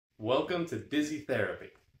Welcome to Dizzy Therapy.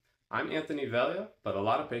 I'm Anthony Veglia, but a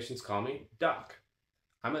lot of patients call me Doc.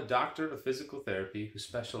 I'm a doctor of physical therapy who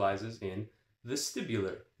specializes in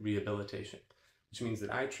vestibular rehabilitation, which means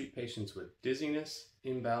that I treat patients with dizziness,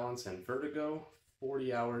 imbalance, and vertigo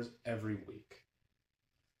 40 hours every week.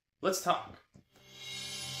 Let's talk.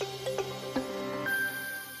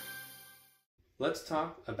 Let's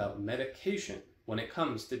talk about medication when it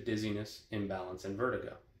comes to dizziness, imbalance, and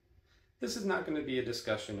vertigo. This is not going to be a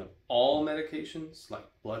discussion of all medications like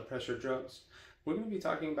blood pressure drugs. We're going to be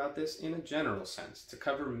talking about this in a general sense to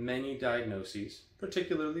cover many diagnoses,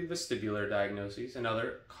 particularly vestibular diagnoses and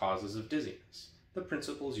other causes of dizziness. The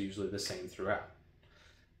principle is usually the same throughout.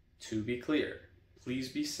 To be clear, please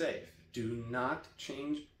be safe. Do not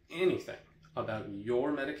change anything about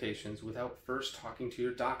your medications without first talking to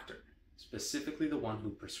your doctor, specifically the one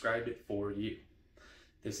who prescribed it for you.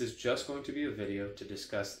 This is just going to be a video to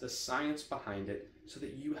discuss the science behind it so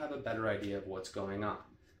that you have a better idea of what's going on.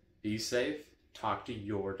 Be safe, talk to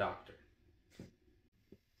your doctor.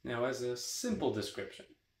 Now, as a simple description,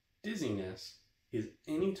 dizziness is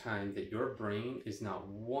any time that your brain is not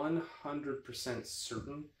 100%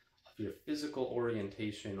 certain of your physical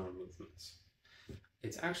orientation or movements.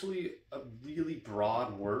 It's actually a really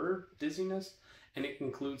broad word, dizziness, and it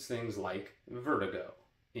includes things like vertigo,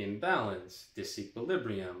 imbalance,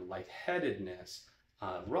 disequilibrium, lightheadedness,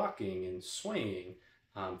 rocking and swaying,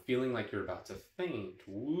 feeling like you're about to faint,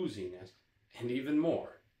 wooziness, and even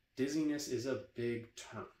more. Dizziness is a big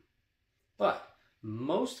term. But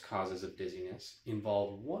most causes of dizziness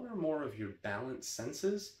involve one or more of your balance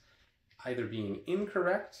senses either being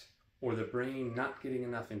incorrect or the brain not getting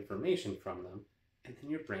enough information from them, and then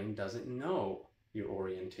your brain doesn't know your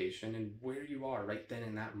orientation and where you are right then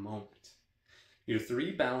in that moment. Your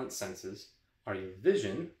three balance senses are your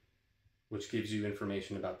vision, which gives you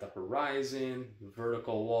information about the horizon,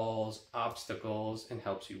 vertical walls, obstacles, and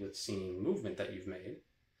helps you with seeing movement that you've made.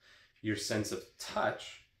 Your sense of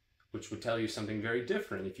touch, which would tell you something very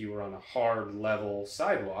different if you were on a hard, level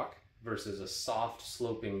sidewalk versus a soft,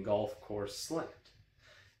 sloping golf course slant.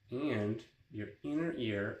 And your inner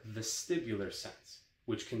ear vestibular sense,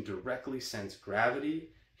 which can directly sense gravity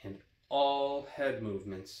and all head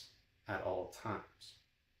movements at all times.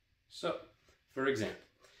 So, for example,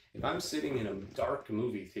 if I'm sitting in a dark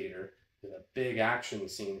movie theater with a big action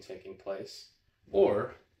scene taking place,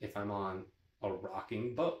 or if I'm on a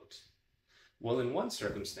rocking boat, well, in one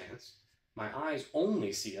circumstance, my eyes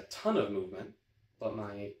only see a ton of movement, but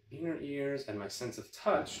my inner ears and my sense of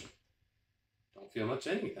touch don't feel much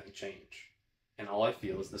anything change, and all I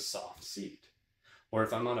feel is the soft seat. Or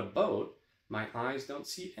if I'm on a boat, my eyes don't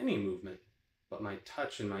see any movement, but my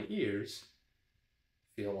touch and my ears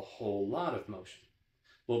feel a whole lot of motion.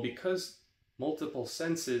 Well, because multiple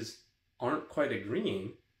senses aren't quite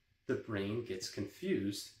agreeing, the brain gets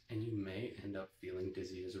confused and you may end up feeling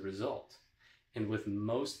dizzy as a result. And with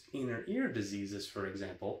most inner ear diseases, for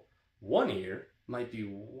example, one ear might be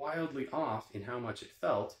wildly off in how much it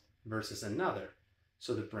felt versus another.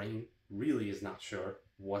 So the brain really is not sure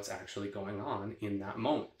what's actually going on in that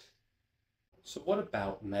moment. So what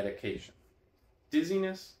about medication?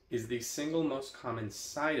 Dizziness is the single most common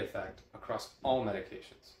side effect across all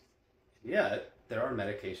medications. And yet, there are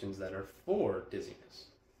medications that are for dizziness.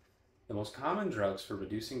 The most common drugs for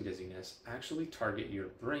reducing dizziness actually target your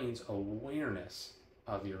brain's awareness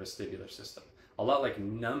of your vestibular system, a lot like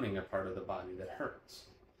numbing a part of the body that hurts.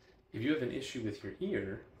 If you have an issue with your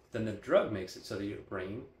ear, then the drug makes it so that your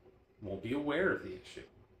brain won't be aware of the issue.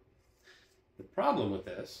 The problem with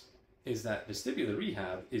this is that vestibular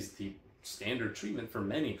rehab is the standard treatment for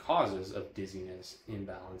many causes of dizziness,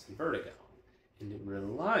 imbalance, and vertigo, and it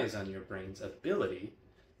relies on your brain's ability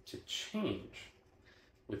to change.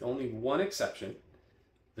 With only one exception,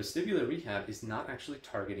 vestibular rehab is not actually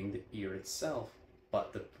targeting the ear itself,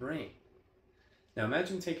 but the brain. Now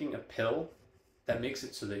imagine taking a pill that makes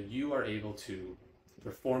it so that you are able to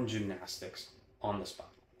perform gymnastics on the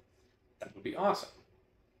spot. That would be awesome.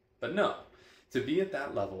 But no, to be at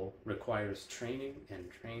that level requires training and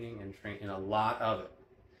training and training, and a lot of it.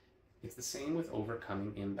 It's the same with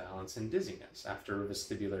overcoming imbalance and dizziness after a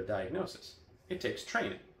vestibular diagnosis. It takes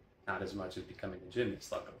training, not as much as becoming a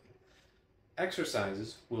gymnast, luckily.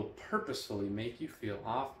 Exercises will purposefully make you feel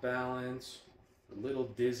off balance, a little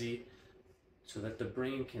dizzy, so that the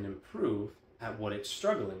brain can improve at what it's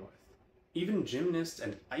struggling with. Even gymnasts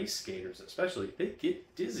and ice skaters especially, they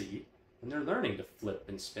get dizzy when they're learning to flip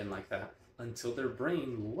and spin like that, until their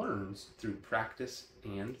brain learns through practice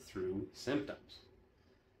and through symptoms.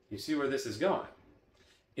 You see where this is going?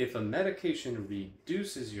 If a medication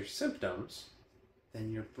reduces your symptoms,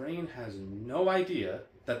 then your brain has no idea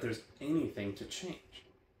that there's anything to change.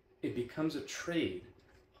 It becomes a trade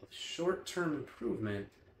of short-term improvement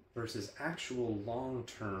versus actual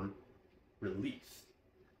long-term relief.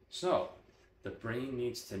 So the brain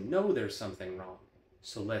needs to know there's something wrong.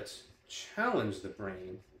 So let's challenge the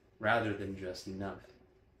brain rather than just numb it.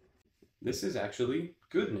 This is actually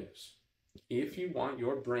good news. If you want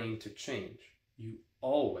your brain to change, you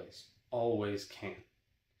always can.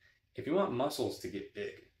 If you want muscles to get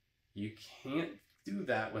big, you can't do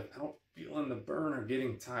that without feeling the burn or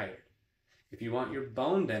getting tired. If you want your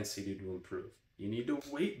bone density to improve, you need to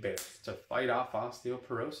weight bear to fight off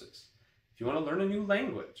osteoporosis. If you want to learn a new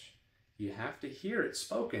language, you have to hear it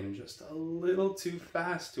spoken just a little too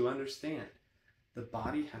fast to understand. The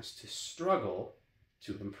body has to struggle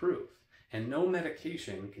to improve, and no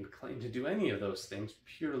medication can claim to do any of those things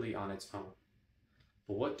purely on its own.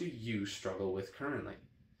 But what do you struggle with currently?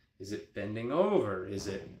 Is it bending over? Is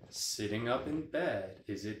it sitting up in bed?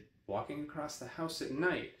 Is it walking across the house at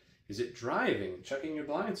night? Is it driving and checking your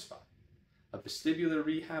blind spot? A vestibular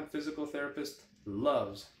rehab physical therapist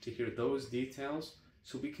loves to hear those details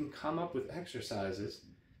so we can come up with exercises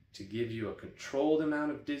to give you a controlled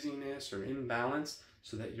amount of dizziness or imbalance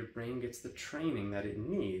so that your brain gets the training that it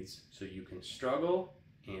needs so you can struggle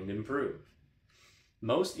and improve.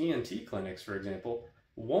 Most ENT clinics, for example,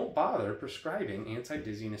 won't bother prescribing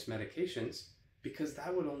anti-dizziness medications because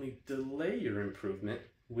that would only delay your improvement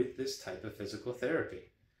with this type of physical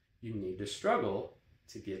therapy. You need to struggle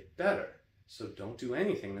to get better, so don't do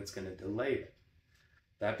anything that's going to delay it.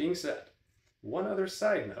 That being said, one other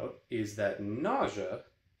side note is that nausea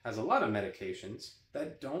has a lot of medications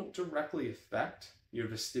that don't directly affect your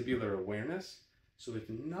vestibular awareness. So if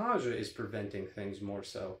nausea is preventing things more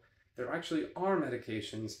so, there actually are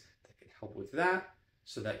medications that can help with that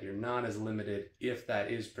so that you're not as limited if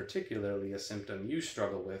that is particularly a symptom you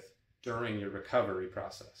struggle with during your recovery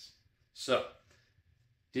process. So,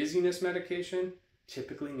 dizziness medication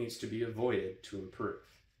typically needs to be avoided to improve.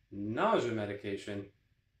 Nausea medication,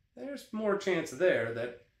 there's more chance there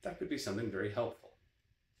that that could be something very helpful.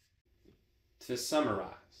 To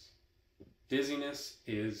summarize, dizziness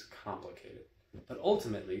is complicated, but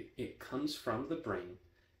ultimately it comes from the brain,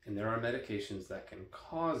 and there are medications that can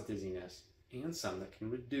cause dizziness and some that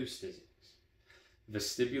can reduce dizziness.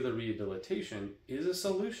 Vestibular rehabilitation is a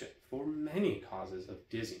solution for many causes of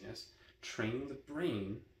dizziness, training the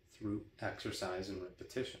brain through exercise and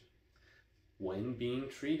repetition. When being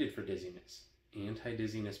treated for dizziness,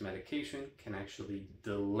 anti-dizziness medication can actually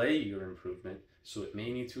delay your improvement, so it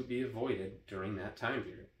may need to be avoided during that time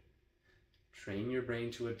period. Train your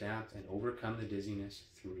brain to adapt and overcome the dizziness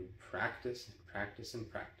through practice and practice and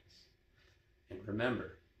practice. And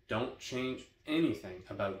remember, don't change anything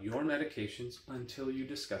about your medications until you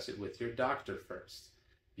discuss it with your doctor first.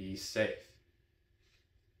 Be safe.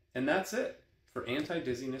 And that's it for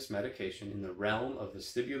anti-dizziness medication in the realm of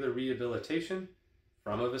vestibular rehabilitation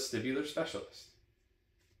from a vestibular specialist.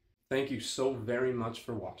 Thank you so very much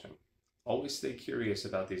for watching. Always stay curious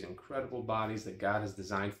about these incredible bodies that God has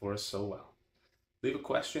designed for us so well. Leave a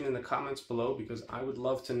question in the comments below because I would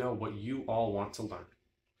love to know what you all want to learn.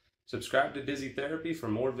 Subscribe to Dizzy Therapy for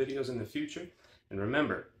more videos in the future. And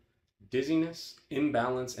remember, dizziness,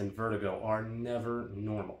 imbalance, and vertigo are never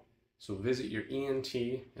normal. So visit your ENT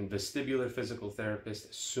and vestibular physical therapist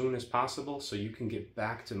as soon as possible so you can get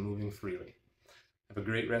back to moving freely. Have a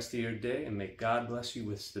great rest of your day, and may God bless you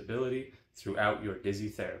with stability throughout your dizzy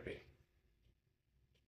therapy.